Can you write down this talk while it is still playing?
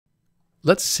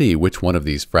Let's see which one of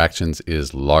these fractions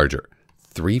is larger,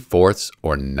 3/4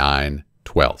 or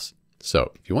 9/12.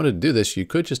 So if you wanted to do this, you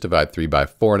could just divide 3 by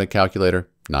 4 in a calculator,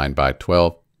 9 by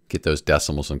 12, get those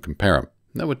decimals and compare them.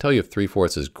 And that would tell you if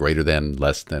 3/4 is greater than,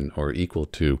 less than, or equal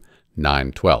to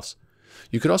 9/12.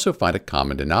 You could also find a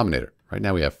common denominator. Right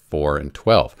now we have 4 and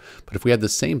 12. But if we had the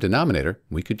same denominator,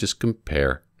 we could just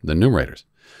compare the numerators.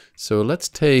 So let's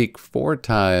take 4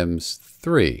 times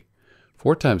 3.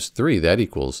 4 times 3, that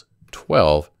equals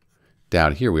 12.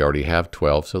 Down here we already have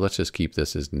 12, so let's just keep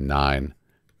this as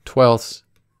 9/12.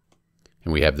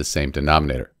 And we have the same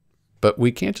denominator. But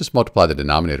we can't just multiply the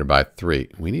denominator by 3.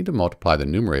 We need to multiply the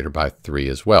numerator by 3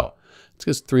 as well. It's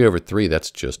because 3 over 3,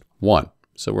 that's just 1.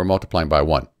 So we're multiplying by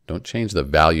 1. Don't change the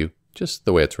value, just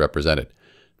the way it's represented.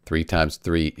 3 times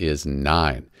 3 is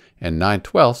 9. And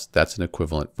 9/12, that's an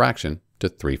equivalent fraction to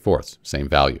 3/4, same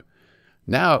value.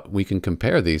 Now we can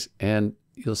compare these and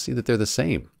you'll see that they're the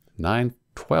same.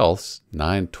 9/12,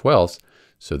 9/12,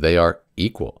 so they are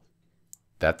equal.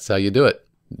 That's how you do it.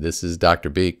 This is Dr.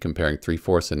 B comparing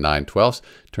 3/4 and 9/12.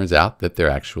 Turns out that they're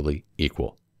actually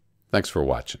equal. Thanks for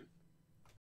watching.